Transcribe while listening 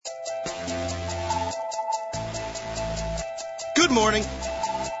Good morning.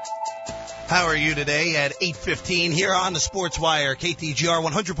 How are you today at 8:15 here on the SportsWire, KTGR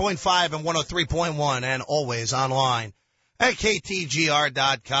 100.5 and 103.1, and always online at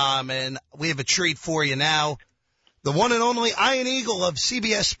ktgr.com. And we have a treat for you now. The one and only Ian Eagle of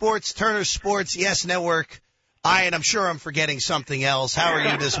CBS Sports, Turner Sports, Yes Network. Ian, I'm sure I'm forgetting something else. How are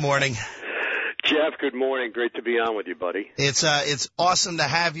you this morning? Jeff, good morning. Great to be on with you, buddy. It's awesome to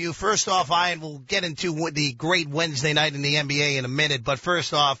have you. First off, Ian, we'll get into the great Wednesday night in the NBA in a minute. But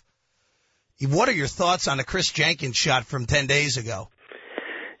first off, what are your thoughts on the Chris Jenkins shot from 10 days ago?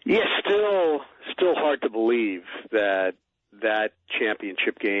 Yeah, still hard to believe that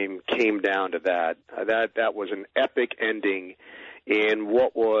championship game came down to that. That was an epic ending in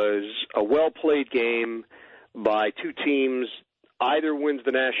what was a well-played game by two teams. Either wins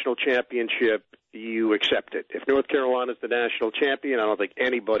the national championship, you accept it. If North Carolina's the national champion, I don't think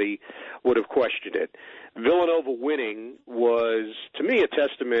anybody would have questioned it. Villanova winning was, to me, a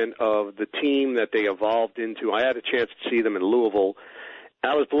testament of the team that they evolved into. I had a chance to see them in Louisville.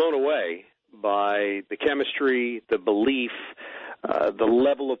 I was blown away by the chemistry, the belief, the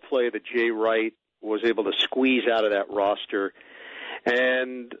level of play that Jay Wright was able to squeeze out of that roster.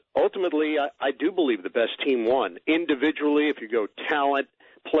 And ultimately, I do believe the best team won. Individually, if you go talent,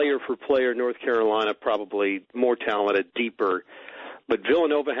 player for player, North Carolina probably more talented, deeper. But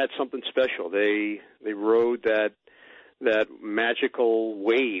Villanova had something special. They rode that magical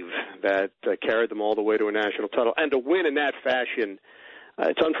wave that carried them all the way to a national title. And to win in that fashion,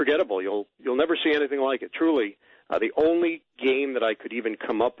 it's unforgettable. You'll never see anything like it. Truly, the only game that I could even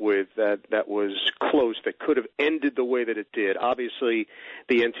come up with that was close, that could have ended the way that it did, obviously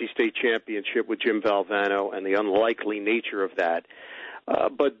the NC State championship with Jim Valvano and the unlikely nature of that.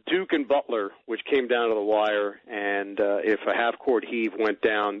 But Duke and Butler, which came down to the wire, and if a half-court heave went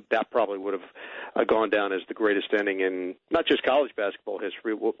down, that probably would have gone down as the greatest ending in not just college basketball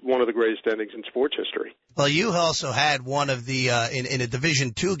history, one of the greatest endings in sports history. Well, you also had one of the in a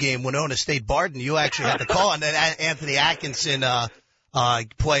Division II game, Winona State-Barton. You actually had the call on that Anthony Atkinson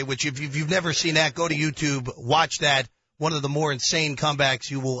play, which if you've never seen that, go to YouTube, watch that. One of the more insane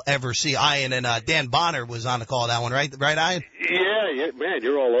comebacks you will ever see. Ian and Dan Bonner was on the call on that one, right, Ian? Yeah, man,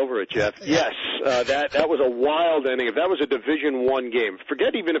 you're all over it, Jeff. Yes, that was a wild ending. If that was a Division I game,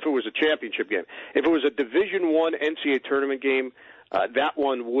 forget even if it was a championship game. If it was a Division I NCAA tournament game, that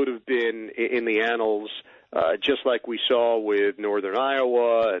one would have been in the annals, just like we saw with Northern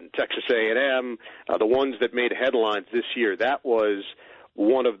Iowa and Texas A&M, the ones that made headlines this year. That was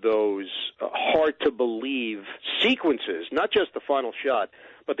one of those hard-to-believe sequences, not just the final shot,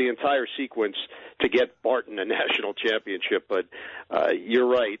 but the entire sequence to get Barton a national championship. But you're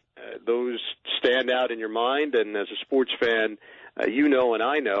right. Those stand out in your mind, and as a sports fan, you know and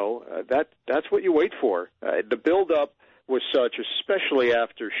I know that's what you wait for. The build-up was such, especially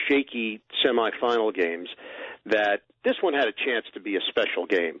after shaky semifinal games, that this one had a chance to be a special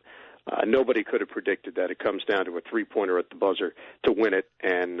game. Nobody could have predicted that it comes down to a three-pointer at the buzzer to win it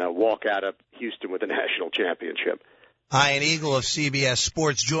and walk out of Houston with a national championship. Ian Eagle of CBS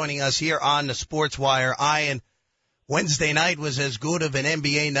Sports joining us here on the SportsWire. Ian, Wednesday night was as good of an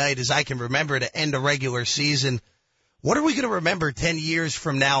NBA night as I can remember to end a regular season. What are we going to remember 10 years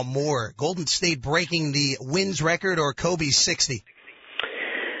from now more? Golden State breaking the wins record or Kobe's 60?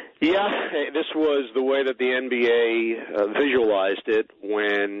 Yeah, this was the way that the NBA visualized it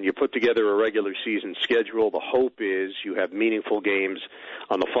when you put together a regular season schedule. The hope is you have meaningful games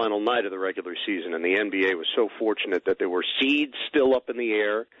on the final night of the regular season, and the NBA was so fortunate that there were seeds still up in the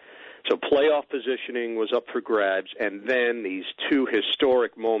air, so playoff positioning was up for grabs, and then these two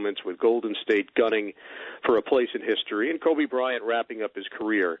historic moments with Golden State gunning for a place in history and Kobe Bryant wrapping up his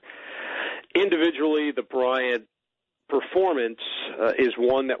career. Individually, the Bryant performance is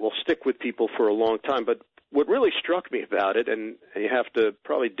one that will stick with people for a long time. But what really struck me about it, and you have to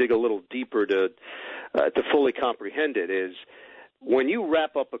probably dig a little deeper to fully comprehend it, is when you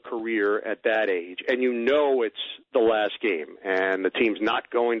wrap up a career at that age and you know it's the last game and the team's not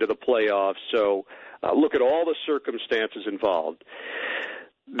going to the playoffs, so look at all the circumstances involved.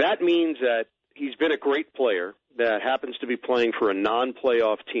 That means that he's been a great player that happens to be playing for a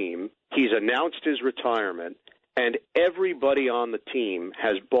non-playoff team. He's announced his retirement. And everybody on the team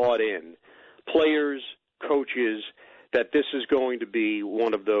has bought in, players, coaches, that this is going to be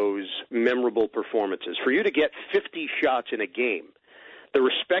one of those memorable performances. For you to get 50 shots in a game, the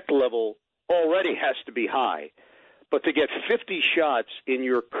respect level already has to be high. But to get 50 shots in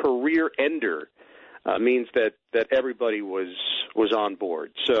your career ender means that everybody was on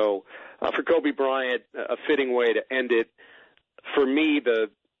board. So for Kobe Bryant, a fitting way to end it. For me,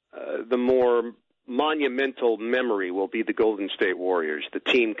 the more monumental memory will be the Golden State Warriors, the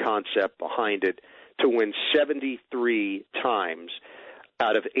team concept behind it, to win 73 times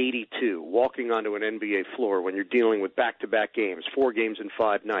out of 82, walking onto an NBA floor when you're dealing with back-to-back games, 4 games in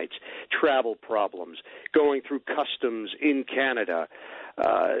 5 nights, travel problems, going through customs in Canada,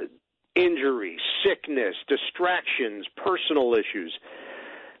 injury, sickness, distractions, personal issues.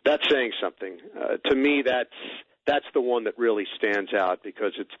 That's saying something. To me, that's the one that really stands out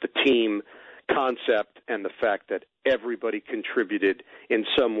because it's the team concept and the fact that everybody contributed in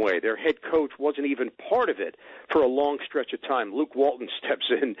some way. Their head coach wasn't even part of it for a long stretch of time. Luke Walton steps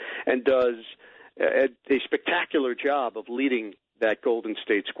in and does a spectacular job of leading that Golden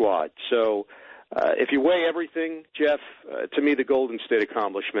State squad. So if you weigh everything, Jeff, to me the Golden State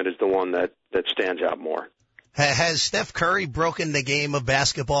accomplishment is the one that stands out more. Has Steph Curry broken the game of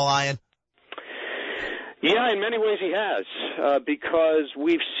basketball, Ian? Yeah, in many ways he has, because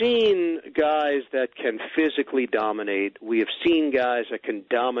we've seen guys that can physically dominate. We have seen guys that can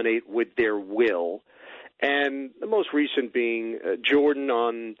dominate with their will, and the most recent being Jordan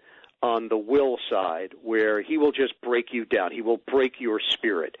on the will side, where he will just break you down. He will break your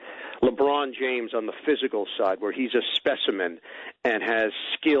spirit. LeBron James on the physical side, where he's a specimen and has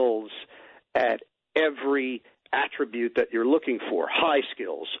skills at every attribute that you're looking for, high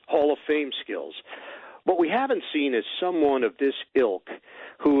skills, Hall of Fame skills. What we haven't seen is someone of this ilk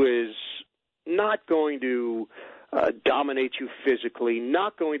who is not going to dominate you physically,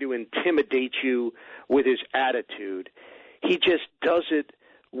 not going to intimidate you with his attitude. He just does it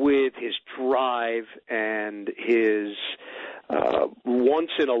with his drive and his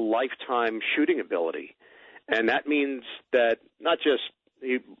once-in-a-lifetime shooting ability. And that means that not just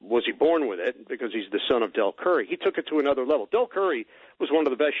was he born with it because he's the son of Del Curry. He took it to another level. Del Curry was one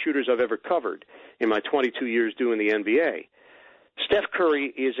of the best shooters I've ever covered in my 22 years doing the NBA. Steph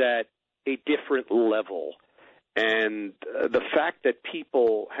Curry is at a different level. And the fact that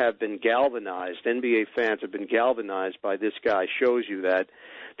people have been galvanized, NBA fans have been galvanized by this guy, shows you that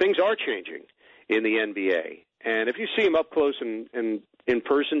things are changing in the NBA. And if you see him up close and in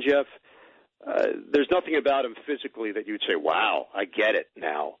person, Jeff, there's nothing about him physically that you'd say, wow, I get it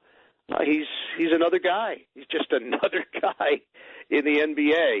now. He's another guy. He's just another guy in the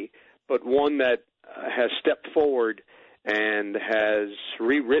NBA, but one that has stepped forward and has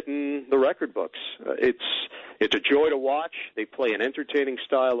rewritten the record books. It's a joy to watch. They play an entertaining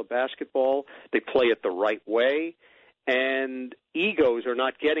style of basketball. They play it the right way, and egos are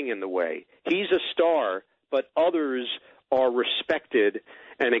not getting in the way. He's a star, but others are respected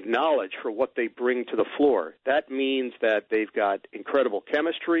and acknowledged for what they bring to the floor. That means that they've got incredible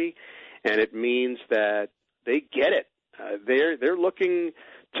chemistry, and it means that they get it. They're looking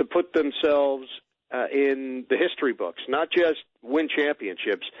to put themselves in the history books, not just win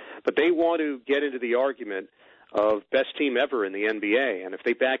championships, but they want to get into the argument of best team ever in the NBA. And if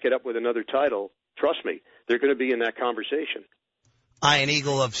they back it up with another title, trust me, they're going to be in that conversation. Ian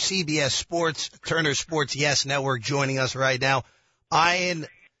Eagle of CBS Sports, Turner Sports Yes Network, joining us right now. Ian,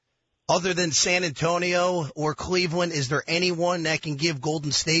 other than San Antonio or Cleveland, is there anyone that can give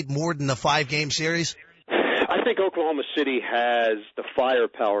Golden State more than the 5-game series? I think Oklahoma City has the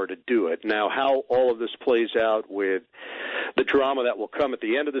firepower to do it. Now, how all of this plays out with the drama that will come at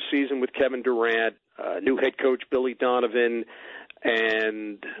the end of the season with Kevin Durant, new head coach Billy Donovan,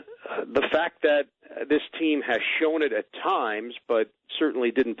 and the fact that this team has shown it at times, but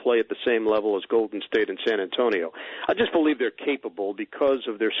certainly didn't play at the same level as Golden State and San Antonio. I just believe they're capable because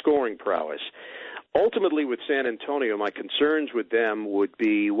of their scoring prowess. Ultimately, with San Antonio, my concerns with them would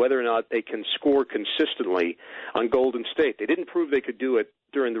be whether or not they can score consistently on Golden State. They didn't prove they could do it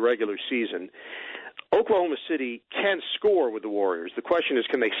during the regular season. Oklahoma City can score with the Warriors. The question is,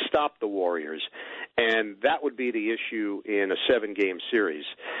 can they stop the Warriors? And that would be the issue in a 7-game series.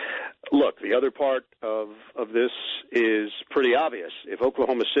 Look, the other part of this is pretty obvious. If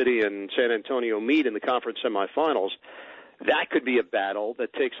Oklahoma City and San Antonio meet in the conference semifinals, that could be a battle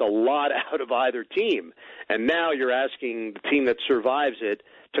that takes a lot out of either team. And now you're asking the team that survives it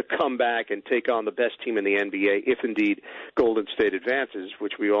to come back and take on the best team in the NBA, if indeed Golden State advances,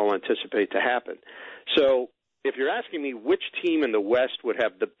 which we all anticipate to happen. So if you're asking me which team in the West would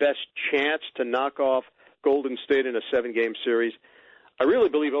have the best chance to knock off Golden State in a 7-game series, I really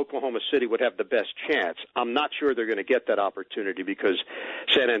believe Oklahoma City would have the best chance. I'm not sure they're going to get that opportunity because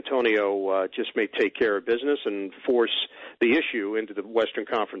San Antonio just may take care of business and force the issue into the Western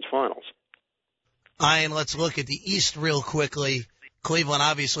Conference Finals. Ian, let's look at the East real quickly. Cleveland,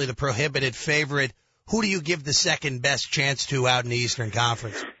 obviously the prohibited favorite. Who do you give the second best chance to out in the Eastern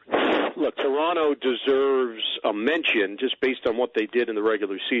Conference? Look, Toronto Toronto deserves a mention just based on what they did in the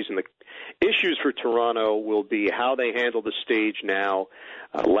regular season. The issues for Toronto will be how they handle the stage now.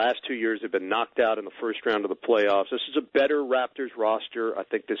 Last 2 years they've been knocked out in the first round of the playoffs. This is a better Raptors roster. I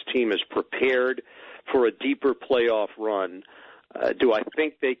think this team is prepared for a deeper playoff run. Do I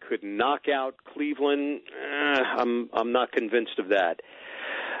think they could knock out Cleveland? I'm not convinced of that.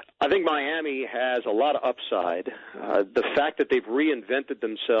 I think Miami has a lot of upside. The fact that they've reinvented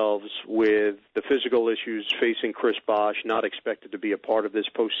themselves with the physical issues facing Chris Bosh, not expected to be a part of this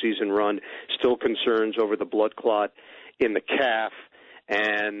postseason run, still concerns over the blood clot in the calf,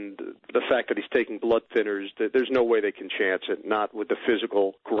 and the fact that he's taking blood thinners, there's no way they can chance it, not with the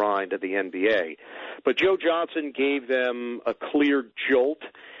physical grind of the NBA. But Joe Johnson gave them a clear jolt,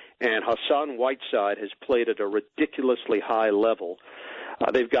 and Hassan Whiteside has played at a ridiculously high level.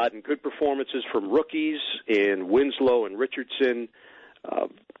 They've gotten good performances from rookies in Winslow and Richardson.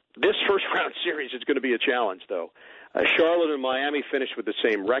 This first-round series is going to be a challenge, though. Charlotte and Miami finished with the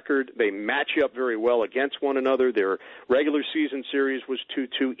same record. They match up very well against one another. Their regular season series was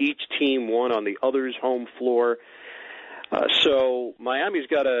 2-2. Each team won on the other's home floor. So Miami's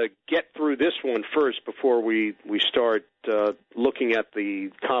got to get through this one first before we start looking at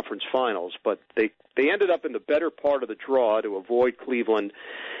the conference finals. But they ended up in the better part of the draw to avoid Cleveland.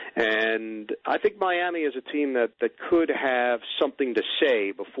 And I think Miami is a team that could have something to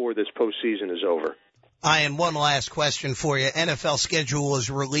say before this postseason is over. Ian, one last question for you. NFL schedule was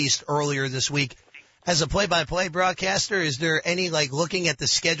released earlier this week. As a play-by-play broadcaster, is there any, looking at the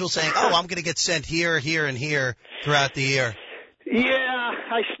schedule saying, I'm going to get sent here, here, and here throughout the year? Yeah,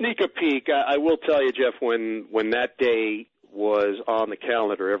 I sneak a peek. I will tell you, Jeff, when that day was on the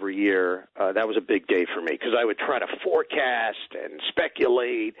calendar every year, that was a big day for me because I would try to forecast and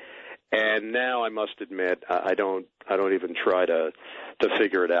speculate. And now I must admit, I don't even try to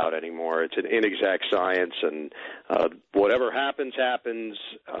figure it out anymore. It's an inexact science, and whatever happens.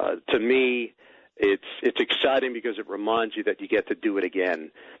 To me, it's exciting because it reminds you that you get to do it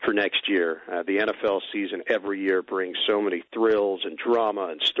again for next year. The NFL season every year brings so many thrills and drama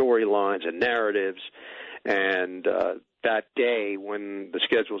and storylines and narratives, and that day when the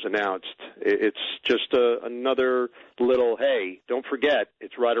schedule's announced, it's just another little, hey, don't forget,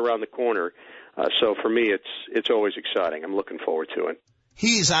 it's right around the corner. So for me, it's always exciting. I'm looking forward to it.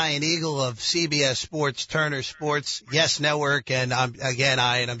 He's Ian Eagle of CBS Sports, Turner Sports, Yes Network, and again,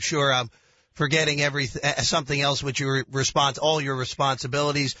 Ian, I'm sure I'm forgetting something else with your all your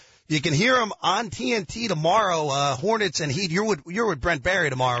responsibilities. You can hear him on TNT tomorrow, Hornets and Heat. You're with Brent Barry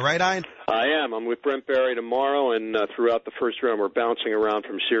tomorrow, right, Ian? I am. I'm with Brent Barry tomorrow, and throughout the first round, we're bouncing around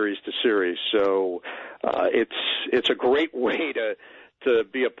from series to series. So it's a great way to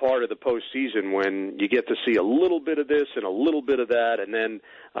be a part of the postseason when you get to see a little bit of this and a little bit of that, and then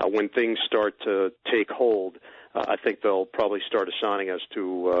when things start to take hold, I think they'll probably start assigning us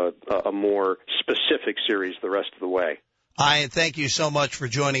to a more specific series the rest of the way. Ian, thank you so much for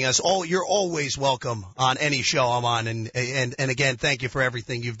joining us. You're always welcome on any show I'm on, and again, thank you for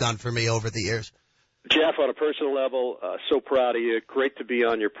everything you've done for me over the years. Jeff, on a personal level, so proud of you. Great to be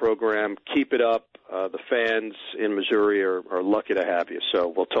on your program. Keep it up. The fans in Missouri are lucky to have you,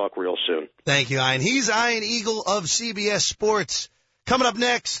 so we'll talk real soon. Thank you, Ian. He's Ian Eagle of CBS Sports. Coming up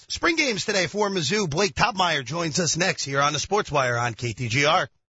next, spring games today for Mizzou. Blake Topmeyer joins us next here on the SportsWire on KTGR.